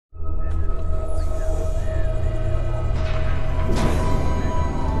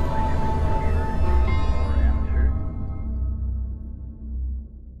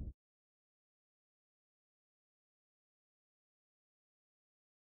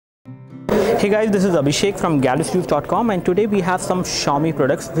Hey guys, this is Abhishek from GalleryReviews.com, and today we have some Xiaomi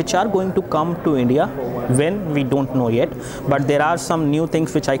products which are going to come to India. When, we don't know yet, but there are some new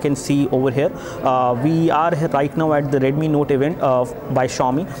things which I can see over here. We are right now at the Redmi Note event by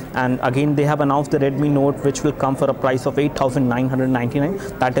Xiaomi, and again they have announced the Redmi Note which will come for a price of 8,999.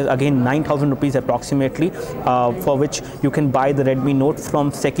 That is again 9,000 rupees approximately, for which you can buy the Redmi Note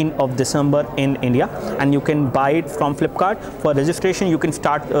from 2nd of December in India, and you can buy it from Flipkart. For registration, you can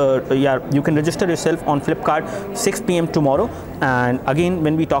start you can register yourself on Flipkart 6 PM tomorrow. And again,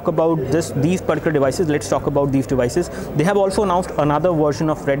 when we talk about these particular devices, let's talk about these devices. They have also announced another version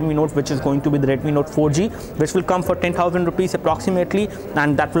of Redmi Note, which is going to be the Redmi Note 4G, which will come for 10,000 rupees approximately,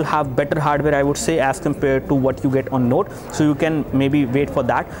 and that will have better hardware, I would say, as compared to what you get on Note. So you can maybe wait for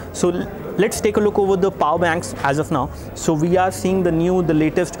that. So let's take a look over the power banks as of now. So we are seeing the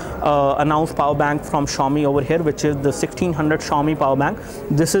latest announced power bank from Xiaomi over here, which is the 1600 Xiaomi power bank.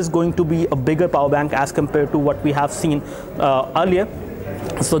 This is going to be a bigger power bank as compared to what we have seen earlier.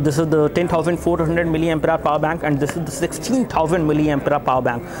 So this is the 10,400 milliampere power bank, and this is the 16,000 milliampere power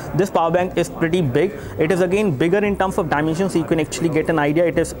bank. This power bank is pretty big. It is again bigger in terms of dimensions, so you can actually get an idea.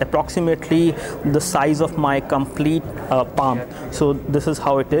 It is approximately the size of my complete palm. So this is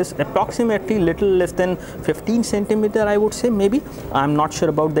how it is, approximately little less than 15 centimeter, I would say, maybe. I'm not sure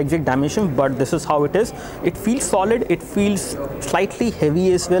about the exact dimension, but this is how it is. It feels solid. It feels slightly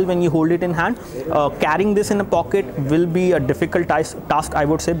heavy as well when you hold it in hand. Carrying this in a pocket will be a difficult task, I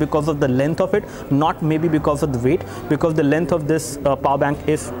would say, because of the length of it, not maybe because of the weight, because the length of this power bank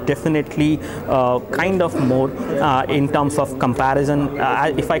is definitely kind of more in terms of comparison.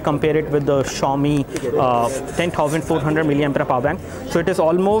 If I compare it with the Xiaomi 10,400 milliampere power bank, so it is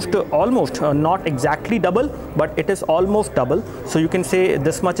almost not exactly double, but it is almost double. So you can say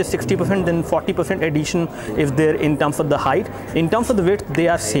this much is 60%, then 40% addition is there in terms of the height. In terms of the width, they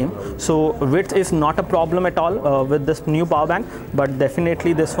are same. So width is not a problem at all with this new power bank, but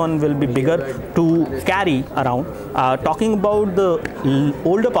definitely this one will be bigger to carry around. Talking about the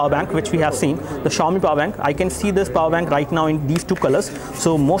older power bank which we have seen, the Xiaomi power bank, I can see this power bank right now in these two colors.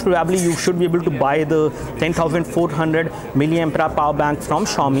 So most probably you should be able to buy the 10,400 milliampere power bank from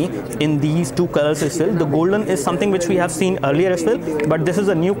Xiaomi in these two colors as well. The golden is something which we have seen earlier as well, but this is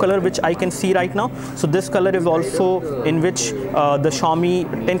a new color which I can see right now. So this color is also in which the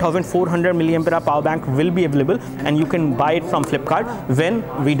Xiaomi 10,400 milliampere power bank will be available, and you can buy it from Flipkart. When,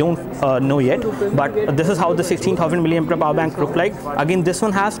 we don't know yet, but this is how the 16,000 milliampere power bank look like. Again, this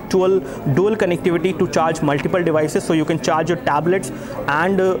one has dual connectivity to charge multiple devices, so you can charge your tablets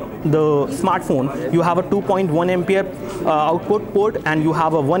and the smartphone. You have a 2.1 ampere output port, and you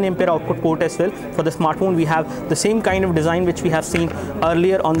have a 1 ampere output port as well. For the smartphone, we have the same kind of design which we have seen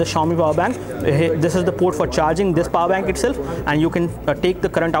earlier on the Xiaomi power bank. This is the port for charging this power bank itself, and you can take the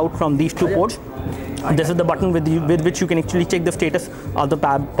current out from these two ports. This is the button with which you can actually check the status of the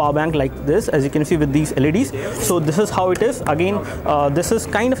power bank, like this, as you can see with these LEDs. So this is how it is. Again, this is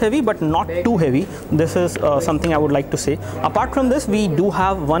kind of heavy, but not too heavy. This is something I would like to say. Apart from this, we do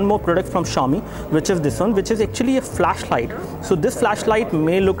have one more product from Xiaomi, which is this one, which is actually a flashlight. So this flashlight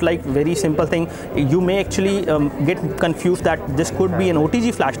may look like very simple thing. You may actually get confused that this could be an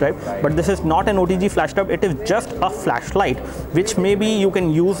OTG flash drive, but this is not an OTG flash drive. It is just a flashlight, which maybe you can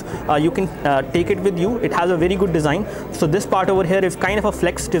use. You can take it with you. It has a very good design. So this part over here is kind of a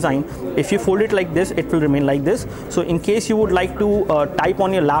flex design. If you fold it like this, it will remain like this. So in case you would like to type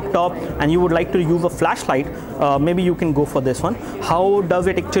on your laptop and you would like to use a flashlight, maybe you can go for this one. How does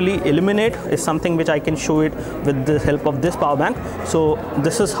it actually illuminate is something which I can show it with the help of this power bank. So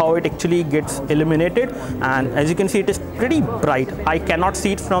this is how it actually gets illuminated, and as you can see, it is pretty bright. I cannot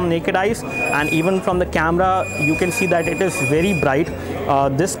see it from naked eyes, and even from the camera you can see that it is very bright.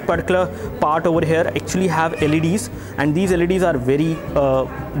 This particular part over here actually have LEDs, and these LEDs are very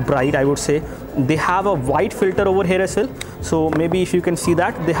bright, I would say. They have a white filter over here as well. So maybe if you can see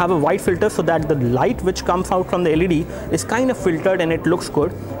that, they have a white filter so that the light which comes out from the LED is kind of filtered and it looks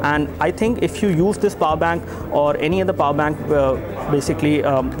good. And I think if you use this power bank or any other power bank basically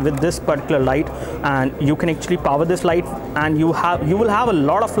with this particular light, and you can actually power this light, and you will have a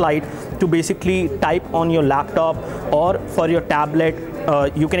lot of light to basically type on your laptop or for your tablet.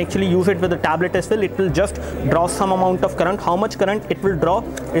 You can actually use it with the tablet as well. It will just draw some amount of current. How much current it will draw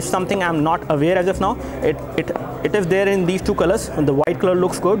is something I'm not aware as of now. it is there in these two colors. The white color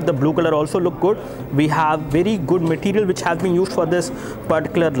looks good, the blue color also look good. We have very good material which has been used for this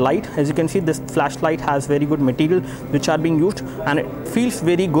particular light. As you can see, this flashlight has very good material which are being used, and it feels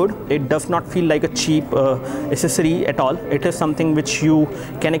very good. It does not feel like a cheap accessory at all. It is something which you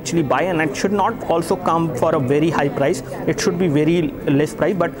can actually buy, and it should not also come for a very high price. It should be very less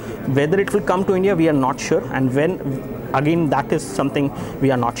price, but whether it will come to India, we are not sure, and when, again, that is something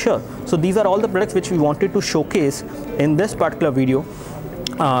we are not sure. So these are all the products which we wanted to showcase in this particular video.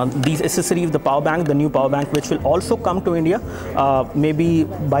 These accessories, the power bank, the new power bank, which will also come to India maybe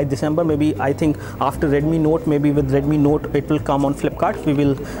by December, maybe I think after Redmi Note, maybe with Redmi Note it will come on Flipkart. We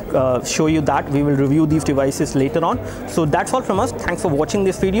will show you that. We will review these devices later on. So that's all from us. Thanks for watching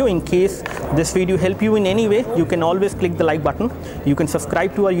this video. In case this video helped you in any way, you can always click the like button. You can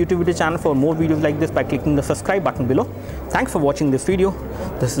subscribe to our YouTube video channel for more videos like this by clicking the subscribe button below. Thanks for watching this video.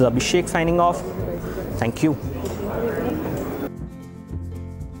 This is Abhishek signing off. Thank you.